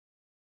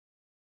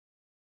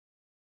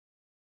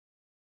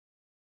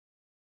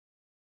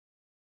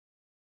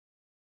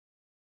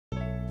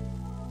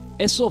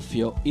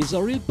èSoffio is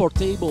a real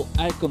portable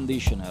air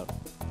conditioner,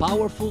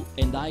 powerful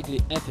and highly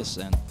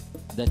efficient,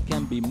 that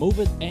can be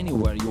moved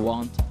anywhere you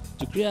want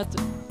to create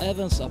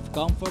heavens of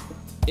comfort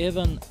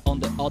even on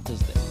the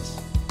hottest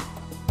days.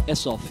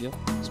 èSoffio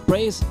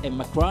sprays a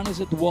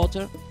micronized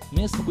water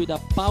mixed with a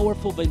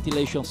powerful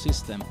ventilation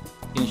system,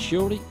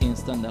 ensuring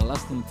instant and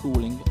lasting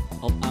cooling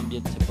of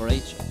ambient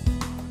temperature.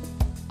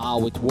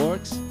 How it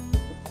works?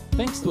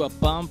 Thanks to a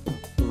pump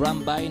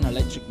run by an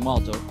electric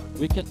motor,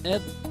 we can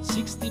have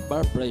 60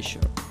 bar pressure.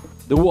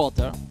 The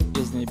water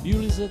is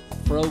nebulized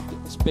through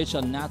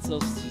special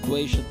nozzles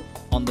situated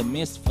on the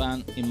mist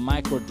fan in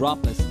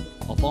micro-droplets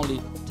of only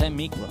 10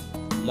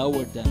 microns,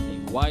 lower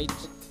than the weight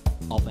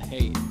of a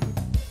hair.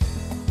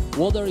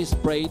 Water is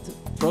sprayed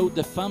through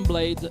the fan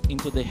blade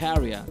into the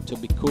area to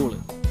be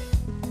cooled.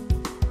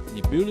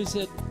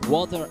 Nebulized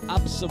water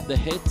absorbs the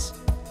heat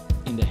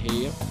in the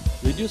air,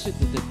 reducing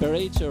the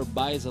temperature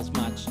by as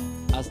much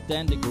as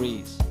 10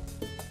 degrees.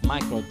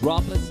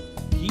 Micro-droplets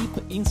keep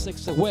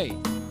insects away.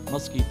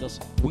 Mosquitoes'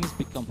 wings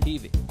become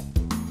heavy.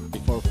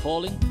 Before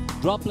falling,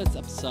 droplets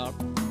absorb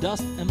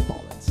dust and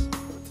pollens.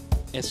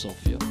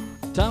 èSoffio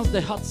turns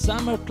the hot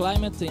summer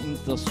climate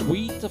into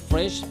sweet,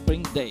 fresh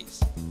spring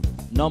days.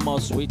 No more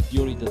sweat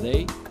during the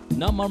day,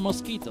 no more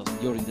mosquitoes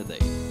during the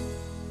day.